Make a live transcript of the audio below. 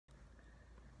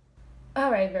All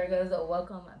right, Virgos,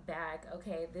 welcome back.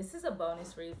 Okay, this is a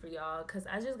bonus read for y'all because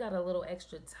I just got a little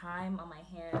extra time on my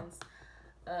hands,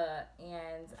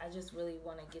 and I just really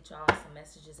want to get y'all some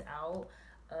messages out.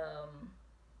 Um,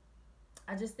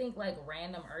 I just think like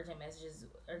random urgent messages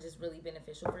are just really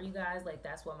beneficial for you guys. Like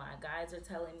that's what my guides are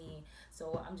telling me.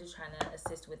 So I'm just trying to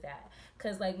assist with that.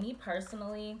 Cause like me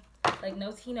personally, like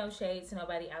no tea, no shade to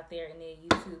nobody out there in the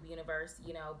YouTube universe,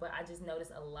 but I just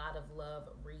notice a lot of love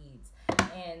reads.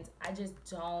 And I just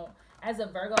don't, as a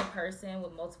Virgo person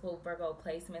with multiple Virgo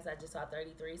placements, I just saw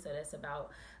 33. So that's about,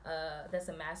 that's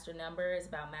a master number. It's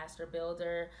about master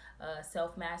builder,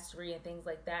 self mastery, and things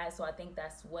like that. So I think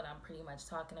that's what I'm pretty much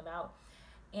talking about.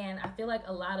 And I feel like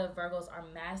a lot of Virgos are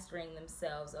mastering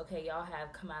themselves. Okay, y'all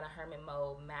have come out of hermit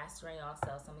mode, mastering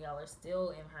yourself. Some of y'all are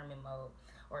still in hermit mode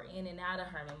or in and out of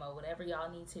hermit mode, whatever y'all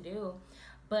need to do.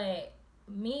 But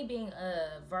me being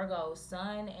a Virgo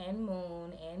sun and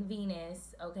moon and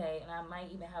Venus, okay, and I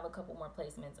might even have a couple more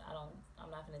placements.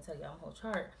 I'm not gonna tell y'all my whole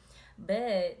chart.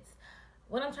 But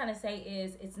what I'm trying to say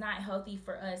is it's not healthy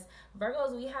for us.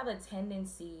 Virgos, we have a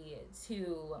tendency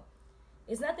to,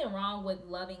 it's nothing wrong with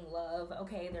loving love,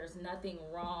 okay? There's nothing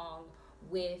wrong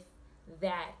with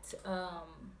that.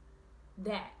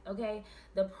 Okay?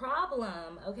 The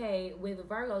problem, okay, with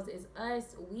Virgos is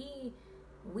us, we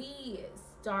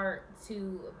start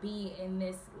to be in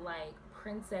this like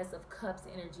Princess of Cups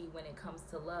energy when it comes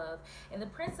to love. And the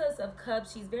Princess of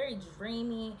Cups, she's very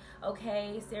dreamy,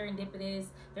 okay, serendipitous,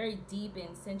 very deep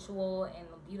and sensual and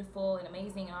beautiful and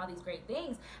amazing and all these great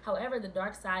things. However, the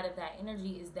dark side of that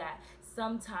energy is that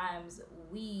sometimes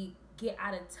we get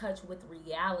out of touch with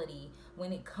reality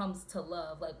when it comes to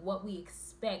love. Like what we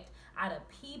expect out of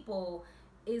people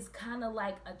is kind of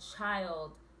like a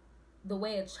child, the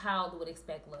way a child would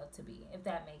expect love to be, if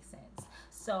that makes sense.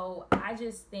 So I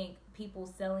just think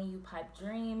people selling you pipe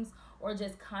dreams or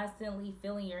just constantly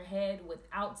filling your head with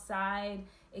outside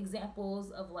examples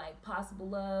of like possible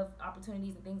love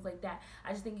opportunities and things like that.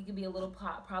 I just think it could be a little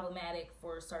problematic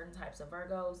for certain types of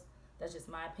Virgos. That's just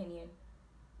my opinion.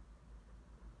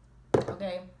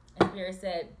 Okay, and Spirit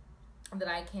said that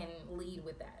I can lead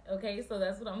with that. Okay, so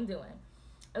that's what I'm doing.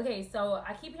 Okay, so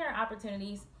I keep hearing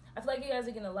opportunities. I feel like you guys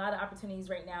are getting a lot of opportunities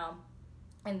right now,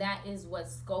 and that is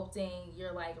what's sculpting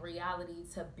your like reality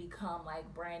to become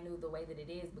like brand new the way that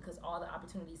it is, because all the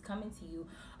opportunities coming to you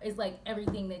is like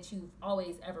everything that you've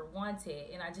always ever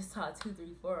wanted. And I just saw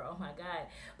 234. Oh my god.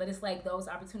 But it's like those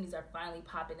opportunities are finally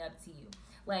popping up to you.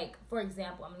 Like for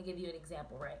example, I'm gonna give you an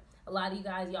example, right? A lot of you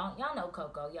guys, y'all know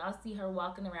Coco. Y'all see her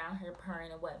walking around here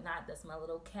purring and whatnot. That's my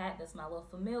little cat. That's my little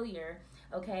familiar.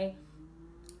 Okay,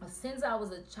 since I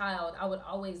was a child, I would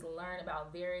always learn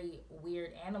about very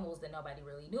weird animals that nobody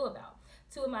really knew about.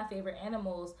 Two of my favorite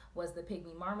animals was the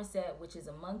pygmy marmoset, which is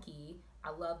a monkey.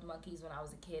 I loved monkeys when I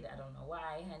was a kid. I don't know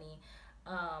why, honey.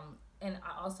 And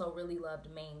I also really loved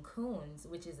Maine Coons,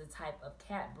 which is a type of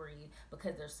cat breed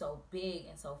because they're so big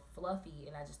and so fluffy,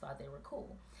 and I just thought they were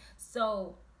cool.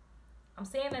 So I'm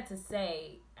saying that to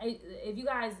say, if you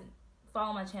guys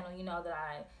follow my channel, you know that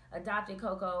I adopted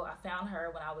Coco. I found her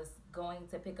when I was going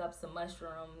to pick up some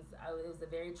mushrooms. It was a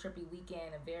very trippy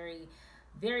weekend, a very,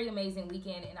 very amazing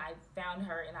weekend, and I found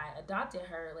her and I adopted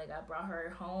her. Like I brought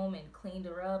her home and cleaned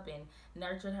her up and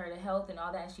nurtured her to health and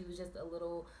all that. She was just a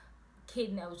little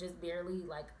kitten that was just barely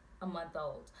like a month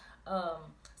old.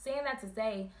 Saying that to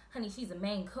say, honey, she's a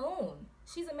Maine Coon.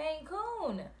 She's a Maine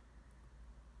Coon.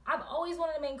 I've always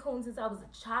wanted a Maine Coon since I was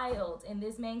a child, and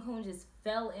this Maine Coon just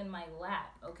fell in my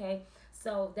lap, okay?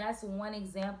 So that's one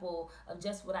example of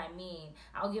just what I mean.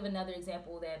 I'll give another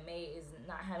example that may is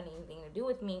not having anything to do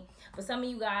with me, but some of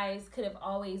you guys could have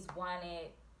always wanted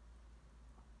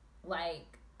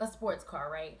like a sports car,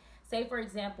 right? Say for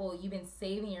example, you've been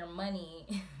saving your money.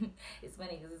 It's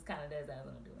funny because this kind of does that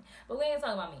what I'm doing, but we ain't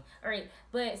talking about me. All right,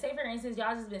 but say for instance,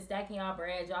 y'all just been stacking y'all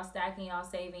bread, y'all stacking, y'all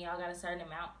saving, y'all got a certain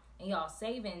amount in y'all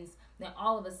savings. Then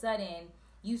all of a sudden,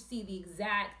 you see the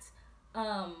exact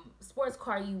sports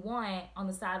car you want on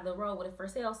the side of the road with a for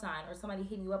sale sign, or somebody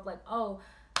hitting you up like, oh,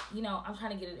 I'm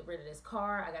trying to get rid of this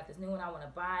car. I got this new one I want to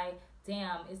buy.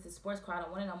 Damn, it's the sports car. I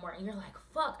don't want it no more. And you're like,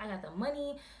 fuck, I got the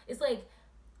money. It's like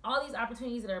all these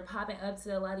opportunities that are popping up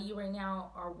to a lot of you right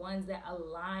now are ones that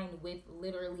align with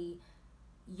literally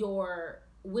your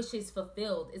wishes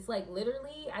fulfilled. It's like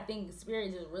literally, I think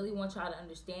Spirit just really wants y'all to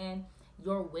understand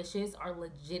your wishes are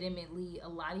legitimately, a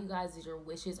lot of you guys, your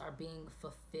wishes are being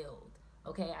fulfilled.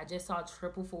 Okay, I just saw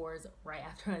triple fours right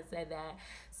after I said that.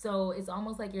 So it's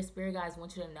almost like your spirit guys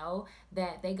want you to know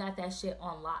that they got that shit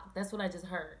on lock. That's what I just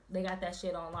heard. They got that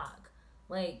shit on lock.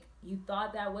 Like, you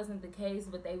thought that wasn't the case,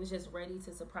 but they was just ready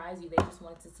to surprise you. They just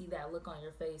wanted to see that look on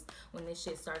your face when this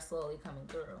shit starts slowly coming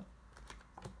through.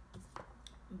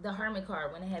 The Hermit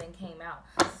card went ahead and came out.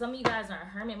 So some of you guys are in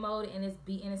hermit mode, and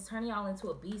it's turning y'all into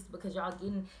a beast because y'all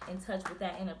getting in touch with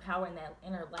that inner power and that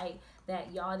inner light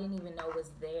that y'all didn't even know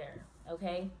was there.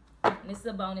 Okay? And this is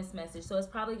a bonus message, so it's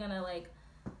probably gonna, like,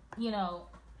 you know,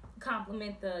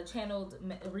 complement the channeled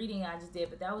reading I just did,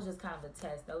 but that was just kind of a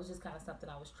test. That was just kind of something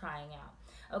I was trying out.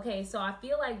 Okay, so I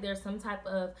feel like there's some type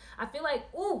of, I feel like,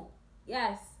 ooh,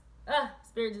 yes,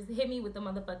 Spirit just hit me with the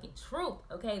motherfucking truth.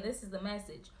 Okay, this is the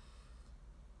message.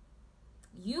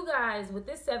 You guys, with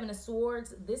this Seven of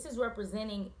Swords, this is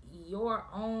representing your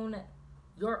own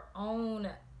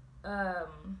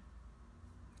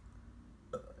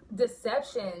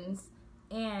deceptions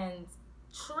and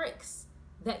tricks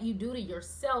that you do to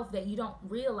yourself that you don't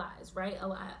realize, right?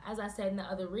 As I said in the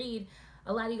other read,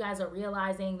 a lot of you guys are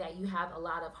realizing that you have a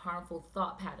lot of harmful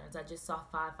thought patterns. I just saw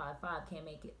 555, can't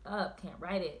make it up, can't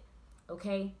write it,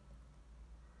 okay?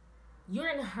 You're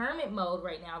in hermit mode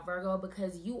right now, Virgo,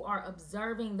 because you are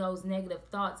observing those negative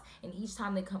thoughts, and each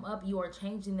time they come up, you are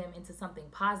changing them into something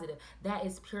positive. That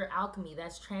is pure alchemy.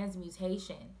 That's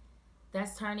transmutation.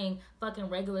 That's turning fucking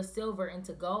regular silver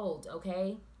into gold,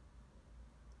 okay?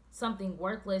 Something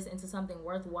worthless into something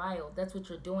worthwhile. That's what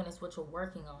you're doing. That's what you're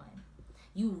working on.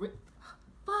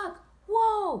 Fuck.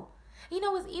 Whoa. You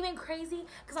know what's even crazy?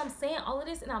 Because I'm saying all of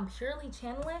this and I'm purely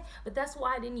channeling, but that's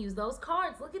why I didn't use those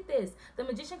cards. Look at this. The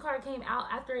Magician card came out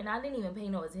after it, and I didn't even pay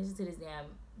no attention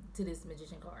to this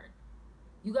Magician card.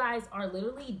 You guys are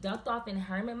literally ducked off in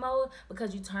hermit mode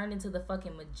because you turned into the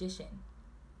fucking magician.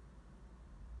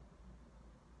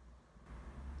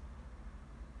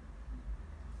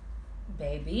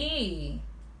 Baby,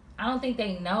 I don't think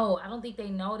they know. I don't think they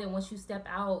know that once you step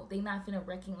out, they not finna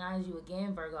recognize you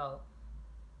again, Virgo.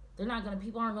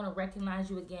 People aren't gonna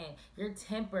recognize you again. You're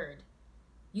tempered.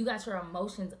 You got your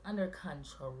emotions under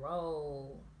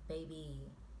control,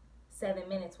 baby. 7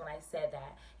 minutes when I said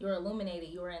that. You're illuminated.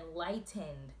 You're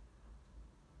enlightened.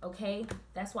 Okay?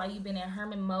 That's why you've been in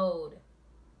hermit mode.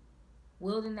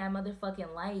 Wielding that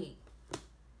motherfucking light.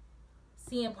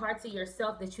 Seeing parts of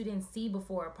yourself that you didn't see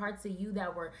before. Parts of you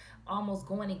that were almost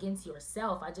going against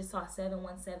yourself. I just saw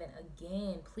 717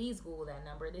 again. Please Google that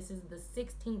number. This is the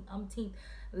 16th,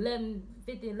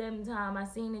 11th time I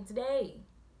seen it today.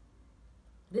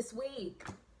 This week.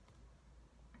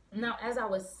 Now, as I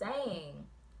was saying,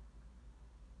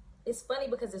 it's funny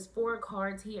because there's 4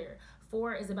 cards here.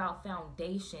 4 is about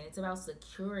foundation. It's about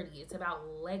security. It's about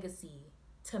legacy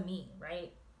to me,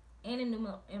 right? And in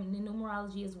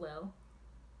numerology as well.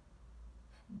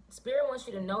 Spirit wants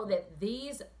you to know that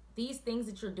these things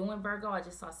that you're doing, Virgo, I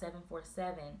just saw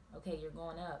 747. Okay, you're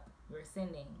going up. You're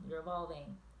ascending. You're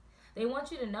evolving. They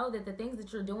want you to know that the things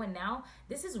that you're doing now,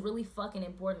 this is really fucking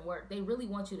important work. They really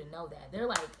want you to know that. They're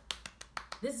like,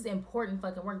 this is important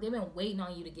fucking work. They've been waiting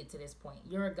on you to get to this point.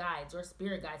 Your guides, your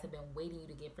spirit guides have been waiting you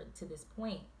to get to this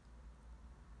point.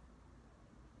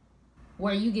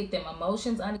 Where you get them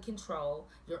emotions under control.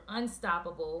 You're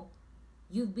unstoppable.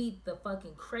 You beat the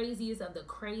fucking craziest of the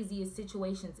craziest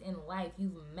situations in life.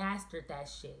 You've mastered that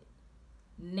shit.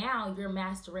 Now you're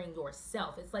mastering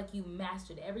yourself. It's like you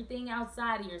mastered everything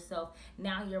outside of yourself.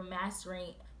 Now you're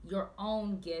mastering your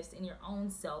own gifts and your own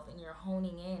self, and you're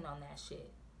honing in on that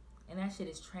shit. And that shit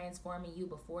is transforming you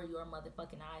before your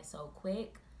motherfucking eyes so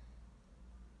quick.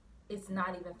 It's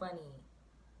not even funny.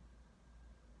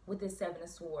 With this 7 of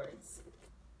Swords.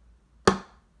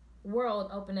 World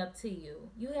open up to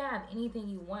you. You have anything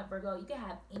you want, Virgo. You can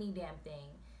have any damn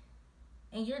thing.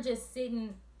 And you're just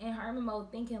sitting in hermit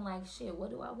mode thinking like, shit, what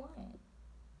do I want?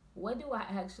 What do I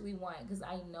actually want? Because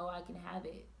I know I can have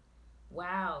it.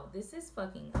 Wow, this is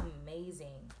fucking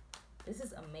amazing. This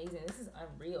is amazing. This is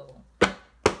unreal.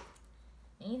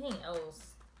 Anything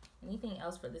else? Anything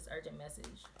else for this urgent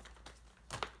message?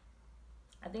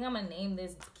 I think I'm going to name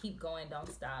this Keep Going,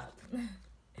 Don't Stop.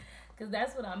 Because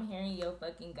that's what I'm hearing your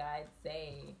fucking guides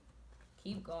say.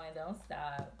 Keep going, don't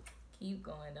stop. Keep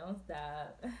going, don't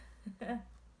stop.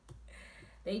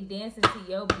 They dancing to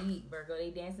your beat, Virgo.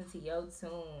 They dancing to your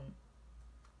tune.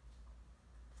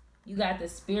 You got the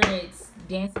spirits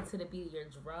dancing to the beat of your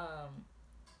drum.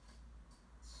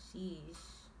 Sheesh.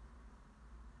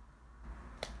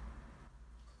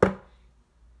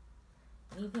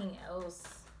 Anything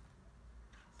else?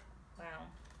 Wow.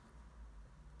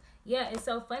 Yeah, it's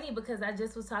so funny because I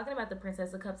just was talking about the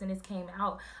Princess of Cups and this came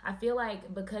out. I feel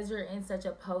like because you're in such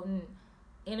a potent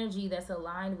energy that's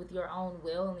aligned with your own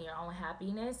will and your own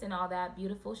happiness and all that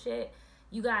beautiful shit,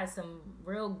 you got some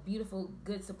real beautiful,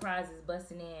 good surprises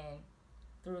busting in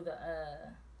through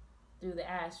through the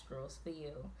astrals for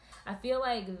you. I feel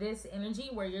like this energy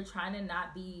where you're trying to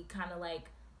not be kind of like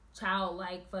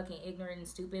childlike, fucking ignorant and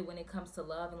stupid when it comes to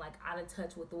love and like out of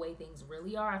touch with the way things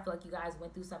really are. I feel like you guys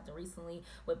went through something recently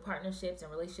with partnerships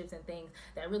and relationships and things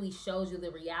that really shows you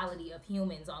the reality of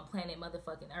humans on planet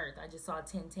motherfucking Earth. I just saw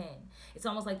 1010. It's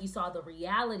almost like you saw the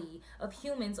reality of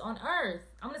humans on Earth.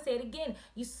 I'm gonna say it again.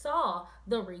 You saw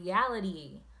the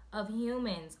reality of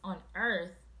humans on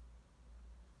Earth.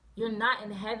 You're not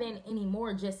in heaven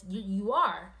anymore, just you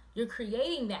are. You're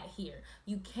creating that here.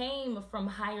 You came from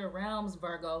higher realms,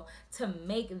 Virgo, to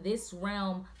make this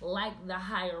realm like the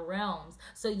higher realms.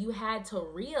 So you had to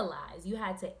realize, you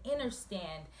had to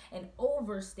understand and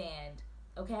overstand.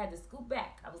 Okay, I had to scoop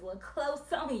back. I was a little close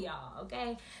on y'all,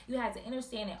 okay? You had to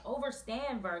understand and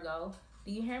overstand, Virgo.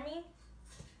 Do you hear me?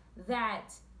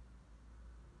 That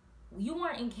you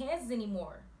weren't in Kansas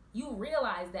anymore. You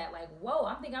realize that, like, whoa,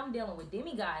 I think I'm dealing with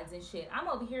demigods and shit. I'm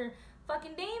over here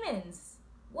fucking demons.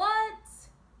 What?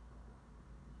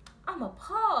 I'm a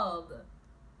pug.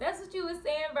 That's what you was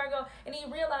saying, Virgo. And he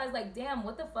realized, like, damn,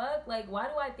 what the fuck? Like, why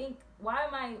is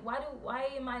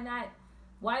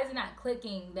it not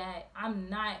clicking that I'm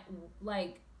not,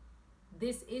 like,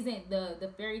 this isn't the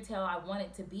fairy tale I want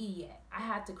it to be yet. I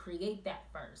have to create that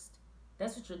first.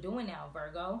 That's what you're doing now,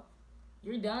 Virgo.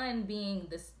 You're done being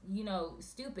this,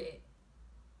 stupid,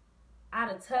 out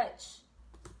of touch.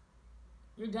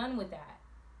 You're done with that.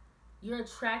 You're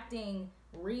attracting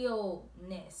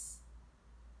realness.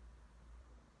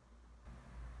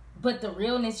 But the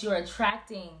realness you're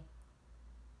attracting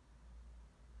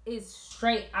is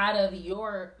straight out of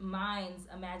your mind's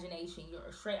imagination.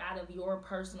 You're straight out of your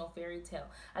personal fairy tale.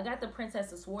 I got the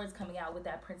Princess of Swords coming out with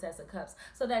that Princess of Cups.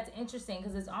 So that's interesting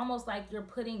because it's almost like you're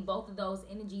putting both of those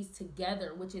energies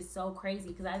together, which is so crazy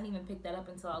because I didn't even pick that up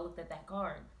until I looked at that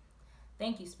card.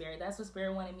 Thank you, Spirit. That's what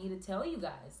Spirit wanted me to tell you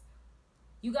guys.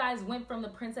 You guys went from the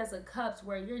Princess of Cups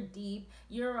where you're deep,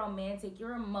 you're romantic,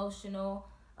 you're emotional,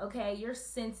 okay? You're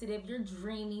sensitive, you're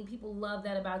dreamy. People love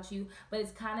that about you, but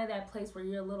it's kind of that place where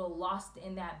you're a little lost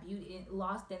in that beauty,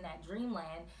 lost in that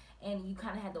dreamland, and you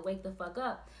kind of had to wake the fuck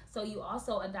up. So you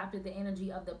also adopted the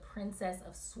energy of the Princess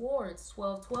of Swords,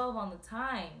 12-12 on the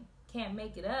time. Can't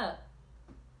make it up.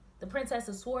 The Princess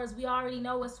of Swords, we already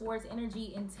know what Swords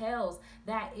energy entails.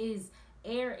 That is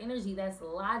air energy, that's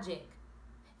logic.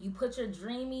 You put your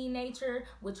dreamy nature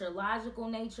with your logical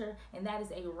nature, and that is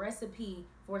a recipe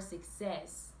for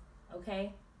success,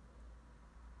 okay?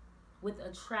 With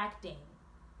attracting,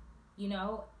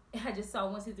 I just saw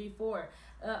 1, 2, 3, 4.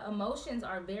 Emotions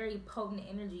are very potent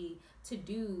energy to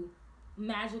do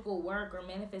magical work or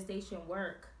manifestation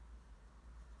work.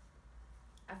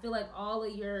 I feel like all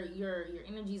of your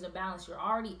energies are balanced. You're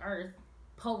already earth,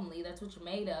 potently. That's what you're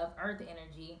made of, earth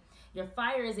energy. Your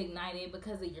fire is ignited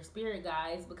because of your spirit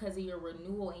guides, because of your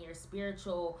renewal and your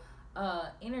spiritual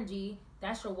energy.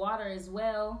 That's your water as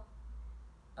well.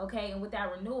 Okay, and with that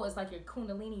renewal, it's like your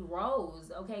kundalini rose.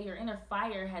 Okay, your inner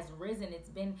fire has risen. It's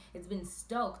been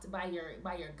stoked by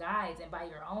your guides and by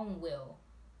your own will.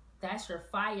 That's your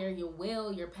fire, your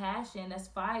will, your passion. That's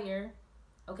fire.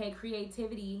 Okay,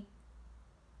 creativity.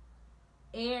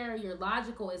 Air, you're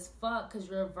logical as fuck because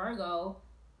you're a Virgo.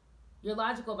 You're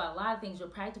logical about a lot of things. You're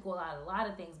practical about a lot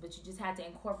of things, but you just had to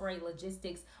incorporate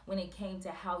logistics when it came to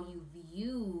how you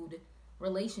viewed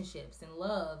relationships and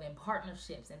love and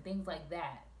partnerships and things like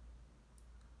that.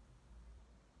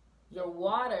 Your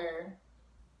water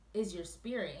is your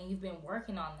spirit, and you've been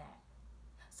working on that.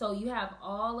 So you have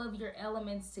all of your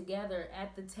elements together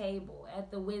at the table, at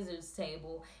the wizard's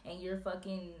table, and you're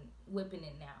fucking whipping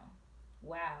it now.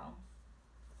 Wow.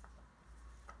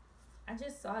 I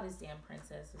just saw this damn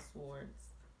Princess of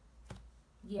Swords.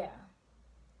 Yeah.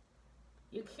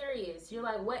 You're curious. You're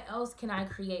like, what else can I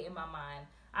create in my mind?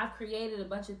 I've created a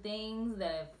bunch of things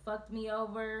that have fucked me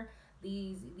over.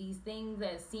 These things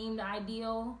that seemed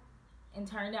ideal and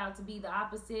turned out to be the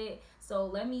opposite. So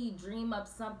let me dream up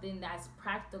something that's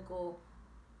practical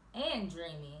and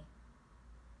dreamy.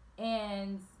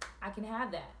 And I can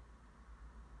have that.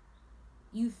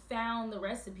 You found the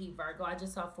recipe, Virgo. I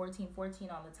just saw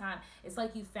 14-14 on the time. It's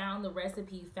like you found the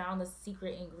recipe, you found the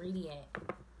secret ingredient,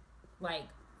 like,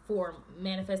 for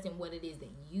manifesting what it is that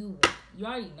you want. You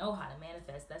already know how to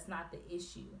manifest. That's not the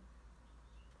issue.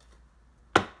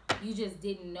 You just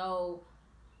didn't know.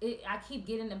 I keep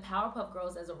getting the Powerpuff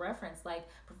Girls as a reference. Like,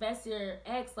 Professor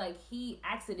X, like, he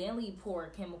accidentally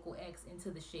poured Chemical X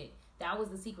into the shit. That was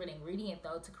the secret ingredient,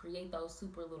 though, to create those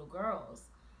super little girls.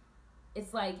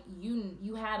 It's like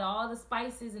you had all the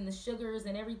spices and the sugars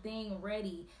and everything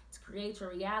ready to create your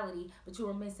reality, but you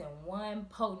were missing one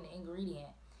potent ingredient.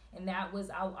 And that was,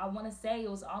 I want to say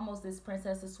it was almost this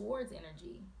Princess of Swords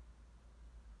energy.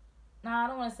 No, I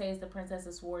don't want to say it's the Princess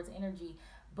of Swords energy,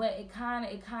 but it kind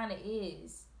of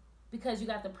is, because you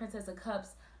got the Princess of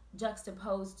Cups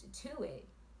juxtaposed to it.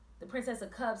 The Princess of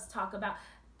Cups talk about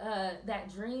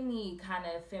that dreamy kind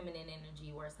of feminine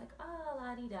energy where it's like, oh,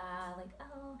 la-di-da, like,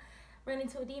 oh, run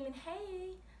into a demon,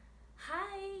 hey,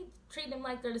 hi, treat them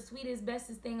like they're the sweetest,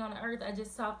 bestest thing on earth. I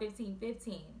just saw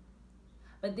 1515.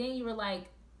 But then you were like,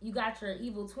 you got your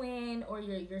evil twin or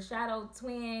your shadow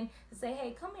twin to say,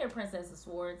 hey, come here, Princess of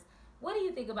Swords. What do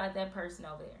you think about that person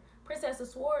over there? Princess of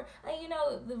Swords, and you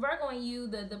know, the Virgo in you,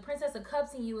 the Princess of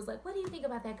Cups in you is like, what do you think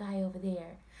about that guy over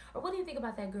there? Or what do you think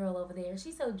about that girl over there?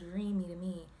 She's so dreamy to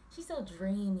me. She's so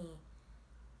dreamy.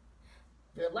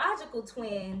 Your logical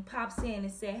twin pops in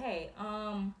and say, hey,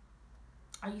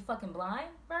 are you fucking blind,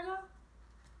 Virgo?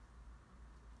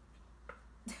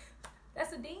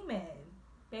 That's a demon,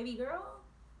 baby girl.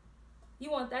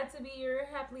 You want that to be your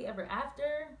happily ever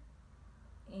after?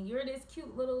 And you're this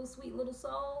cute little, sweet little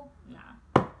soul?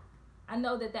 Nah. I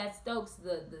know that stokes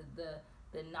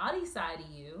the naughty side of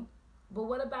you, but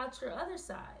what about your other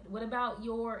side? What about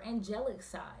your angelic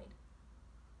side?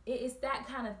 It's that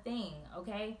kind of thing,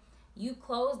 okay? You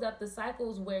closed up the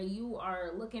cycles where you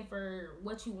are looking for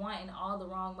what you want in all the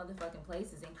wrong motherfucking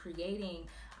places and creating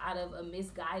out of a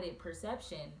misguided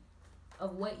perception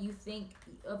of what you think,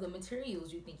 of the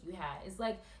materials you think you had. It's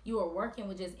like you were working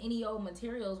with just any old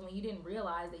materials when you didn't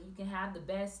realize that you can have the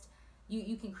best,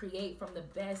 you can create from the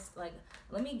best. Like,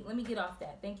 let me get off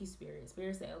that. Thank you, Spirit.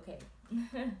 Spirit say, okay.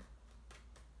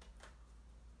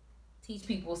 Teach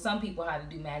people, some people how to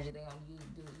do magic. They're gonna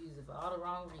use it for all the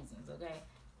wrong reasons, okay?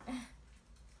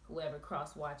 Whoever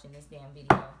cross-watching this damn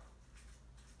video.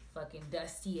 Fucking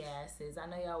dusty asses. I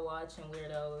know y'all watching,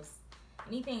 weirdos.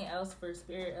 Anything else for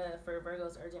Spirit, for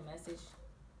Virgo's urgent message?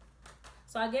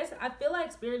 So I guess, I feel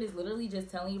like Spirit is literally just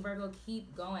telling you, Virgo,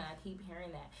 keep going. I keep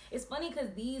hearing that. It's funny because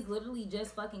these literally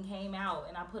just fucking came out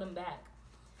and I put them back.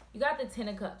 You got the Ten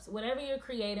of Cups. Whatever you're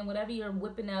creating, whatever you're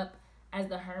whipping up as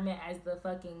the Hermit, as the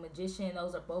fucking Magician,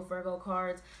 those are both Virgo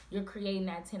cards. You're creating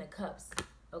that Ten of Cups,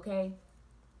 okay?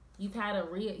 You've had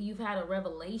a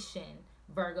revelation,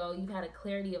 Virgo. You've had a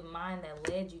clarity of mind that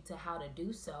led you to how to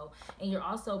do so. And you're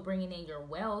also bringing in your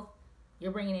wealth.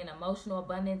 You're bringing in emotional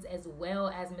abundance as well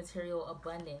as material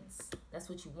abundance. That's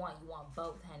what you want. You want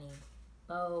both, honey.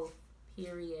 Both,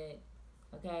 period.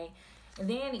 Okay? And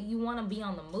then you want to be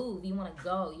on the move. You want to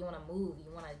go. You want to move.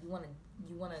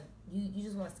 You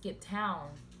just want to skip town.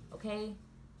 Okay?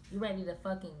 You ready to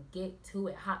fucking get to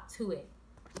it. Hop to it.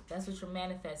 That's what you're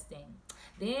manifesting.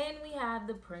 Then we have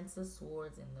the Prince of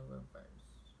Swords in the reverse.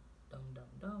 Dum, dum,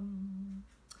 dum.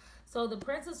 So the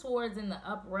Prince of Swords in the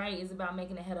upright is about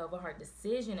making a head over heart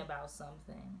decision about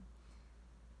something.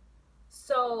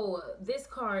 So this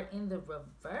card in the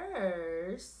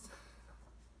reverse,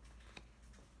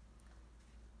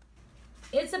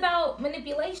 it's about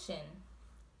manipulation,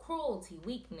 cruelty,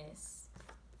 weakness.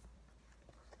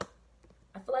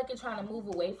 I feel like you're trying to move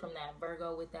away from that,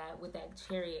 Virgo, with that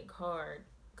Chariot card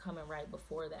coming right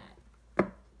before that.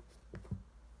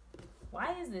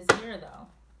 Why is this here, though?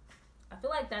 I feel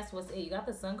like that's what's it. You got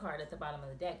the Sun card at the bottom of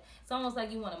the deck. It's almost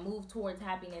like you want to move towards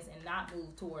happiness and not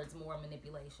move towards more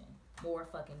manipulation, more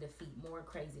fucking defeat, more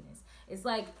craziness. It's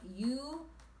like you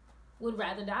would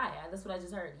rather die. That's what I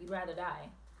just heard. You'd rather die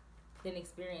than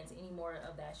experience any more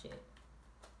of that shit.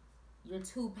 You're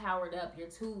too powered up. You're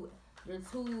too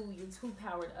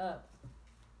powered up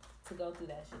to go through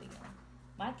that shit again.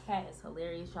 My cat is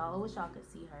hilarious, y'all. I wish y'all could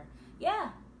see her.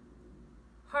 Yeah.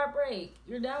 Heartbreak.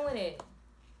 You're done with it.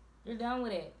 You're done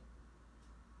with it.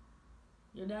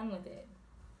 You're done with it.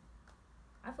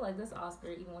 I feel like that's all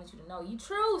Spirit even wants you to know. You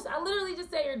truce. I literally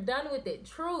just say you're done with it.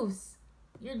 Truce.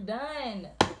 You're done.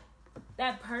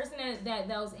 That person, that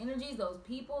those energies, those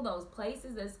people, those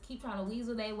places that keep trying to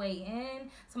weasel their way in,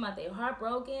 talking about they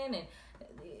heartbroken, and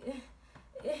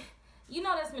you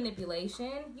know that's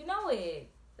manipulation. You know it.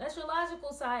 That's your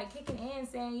logical side kicking in,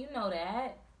 saying you know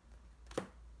that.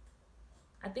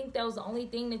 I think that was the only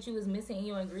thing that you was missing in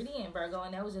your ingredient, Virgo,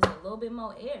 and that was just a little bit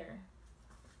more air.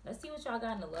 Let's see what y'all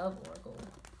got in the love oracle.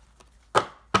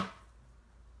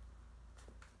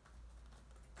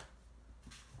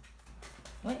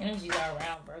 What energies are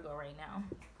around Virgo right now?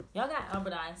 Y'all got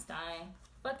Albert Einstein.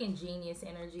 Fucking genius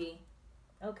energy.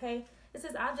 Okay? It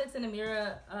says objects in the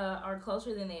mirror are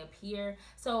closer than they appear.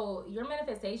 So your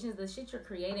manifestations, the shit you're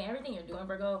creating, everything you're doing,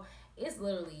 Virgo, it's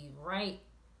literally right.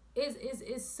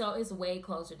 It's way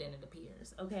closer than it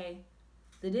appears. Okay?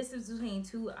 The distance between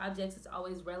two objects is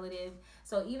always relative.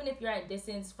 So even if you're at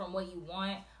distance from what you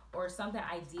want or something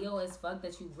ideal as fuck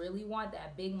that you really want,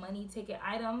 that big money ticket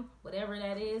item, whatever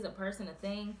that is, a person, a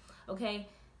thing, okay,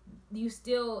 you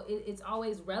still, it's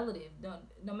always relative.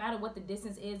 No matter what the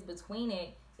distance is between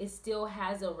it, it still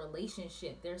has a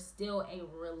relationship. There's still a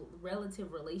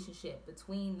relative relationship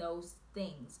between those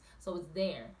things. So it's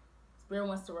there. Spirit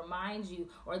wants to remind you,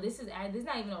 or this is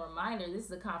not even a reminder, this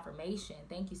is a confirmation.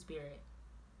 Thank you, Spirit.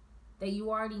 That you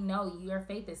already know your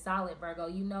faith is solid, Virgo.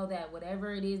 You know that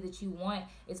whatever it is that you want,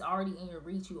 it's already in your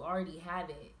reach. You already have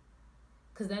it.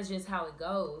 Because that's just how it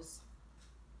goes.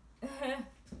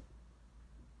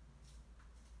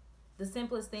 The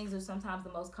simplest things are sometimes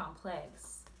the most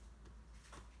complex.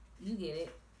 You get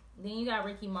it. Then you got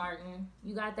Ricky Martin.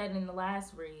 You got that in the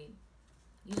last read.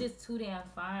 You just too damn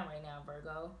fine right now,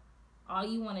 Virgo. All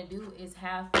you want to do is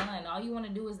have fun. All you want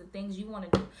to do is the things you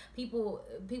want to do.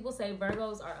 People say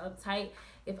Virgos are uptight.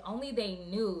 If only they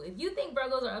knew. If you think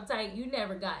Virgos are uptight, you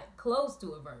never got close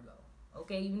to a Virgo.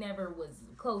 Okay? You never was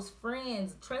close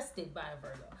friends, trusted by a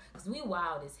Virgo. Because we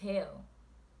wild as hell.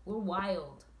 We're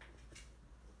wild.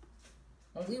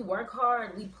 When we work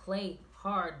hard, we play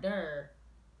harder.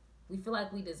 We feel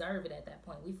like we deserve it at that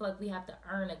point. We feel like we have to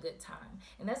earn a good time.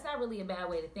 And that's not really a bad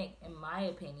way to think, in my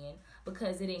opinion,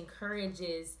 because it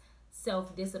encourages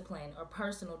self-discipline or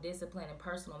personal discipline and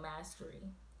personal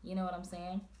mastery. You know what I'm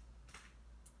saying?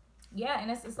 Yeah,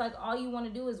 and it's like all you want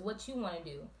to do is what you want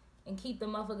to do. And keep the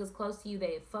motherfuckers close to you.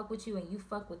 They fuck with you and you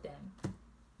fuck with them.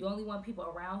 You only want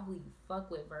people around who you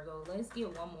fuck with, Virgo. Let's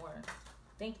get one more.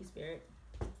 Thank you, Spirit.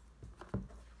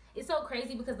 It's so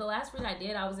crazy because the last read I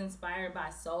did, I was inspired by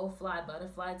Soulfly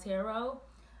Butterfly Tarot.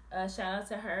 Shout out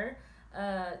to her.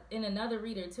 In another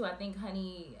reader too, I think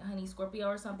Honey Scorpio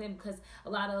or something, because a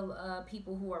lot of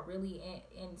people who are really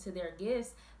into their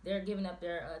gifts, they're giving up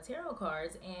their tarot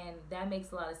cards, and that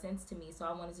makes a lot of sense to me. So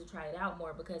I wanted to try it out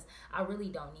more because I really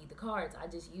don't need the cards. I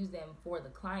just use them for the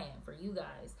client, for you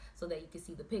guys, so that you can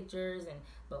see the pictures and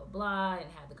blah blah blah and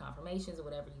have the confirmations or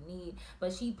whatever you need.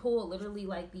 But she pulled literally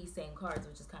like these same cards,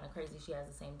 which is kind of crazy. She has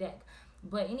the same deck.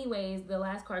 But anyways, the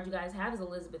last card you guys have is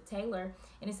Elizabeth Taylor,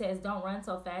 and it says, don't run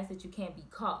so fast that you can't be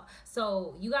caught.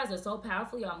 So you guys are so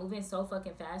powerful. Y'all moving so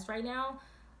fucking fast right now,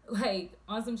 like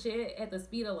on some shit at the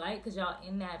speed of light, because y'all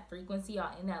in that frequency,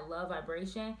 y'all in that love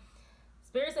vibration.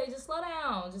 Spirit say just slow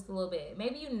down just a little bit.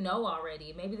 Maybe you know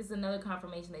already. Maybe this is another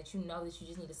confirmation that you know that you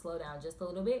just need to slow down just a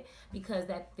little bit, because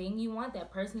that thing you want,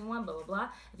 that person you want, blah blah blah,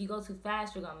 if you go too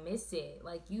fast, you're gonna miss it.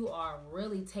 Like, you are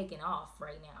really taking off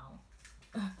right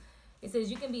now. It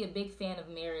says you can be a big fan of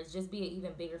marriage, just be an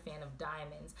even bigger fan of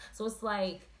diamonds. So it's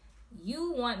like,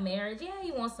 you want marriage. Yeah,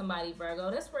 you want somebody, Virgo.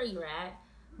 That's where you're at.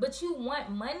 But you want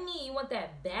money. You want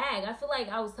that bag. I feel like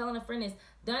I was telling a friend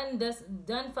this,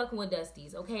 done fucking with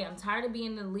Dusties. Okay, I'm tired of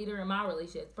being the leader in my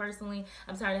relationships. Personally,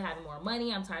 I'm tired of having more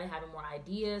money. I'm tired of having more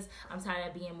ideas. I'm tired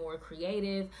of being more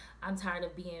creative. I'm tired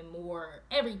of being more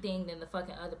everything than the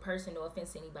fucking other person. No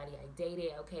offense to anybody I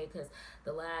dated, okay? Because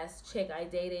the last chick I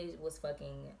dated was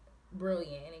fucking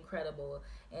brilliant and incredible,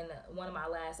 and one of my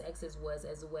last exes was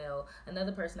as well.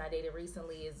 Another person I dated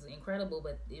recently is incredible,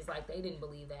 but it's like they didn't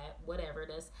believe that. Whatever,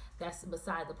 that's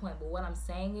beside the point. But what I'm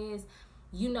saying is,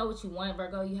 you know what you want,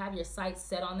 Virgo. You have your sights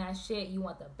set on that shit. You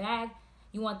want the bag.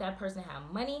 You want that person to have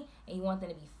money, and you want them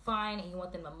to be fine, and you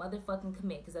want them to motherfucking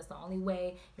commit, because that's the only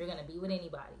way you're gonna be with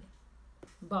anybody.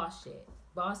 Boss shit.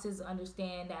 Bosses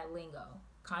understand that lingo.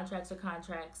 Contracts are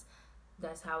contracts.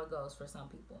 That's how it goes for some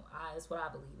people. That's what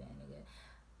I believe in, nigga.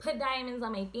 Put diamonds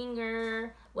on my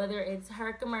finger, whether it's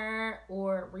Herkimer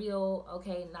or real,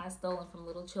 okay, not stolen from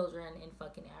little children in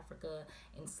fucking Africa,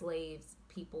 enslaved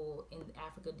people in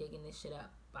Africa digging this shit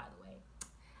up, by the way.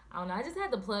 I don't know, I just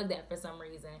had to plug that for some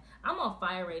reason. I'm on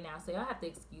fire right now, so y'all have to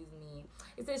excuse me.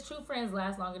 It says true friends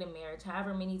last longer than marriage,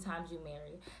 however many times you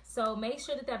marry. So make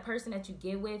sure that that person that you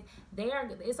get with,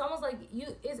 it's almost like I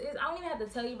don't even have to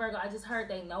tell you, Virgo, I just heard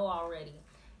they know already.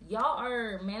 Y'all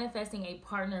are manifesting a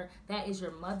partner that is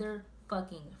your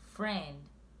motherfucking friend.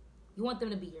 You want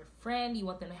them to be your friend. You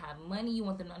want them to have money. You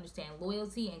want them to understand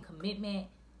loyalty and commitment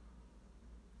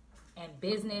and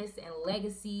business and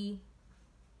legacy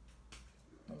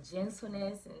and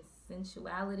gentleness and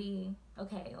sensuality.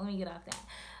 Okay, let me get off that.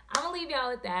 I'm gonna leave y'all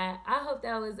with that. I hope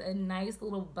that was a nice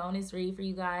little bonus read for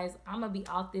you guys. I'm gonna be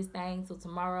off this thing till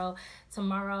tomorrow,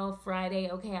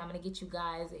 Friday. Okay, I'm gonna get you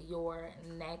guys your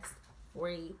next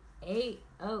 48.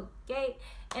 Okay,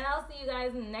 and I'll see you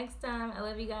guys next time. I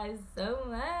love you guys so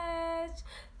much.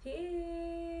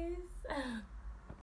 Peace.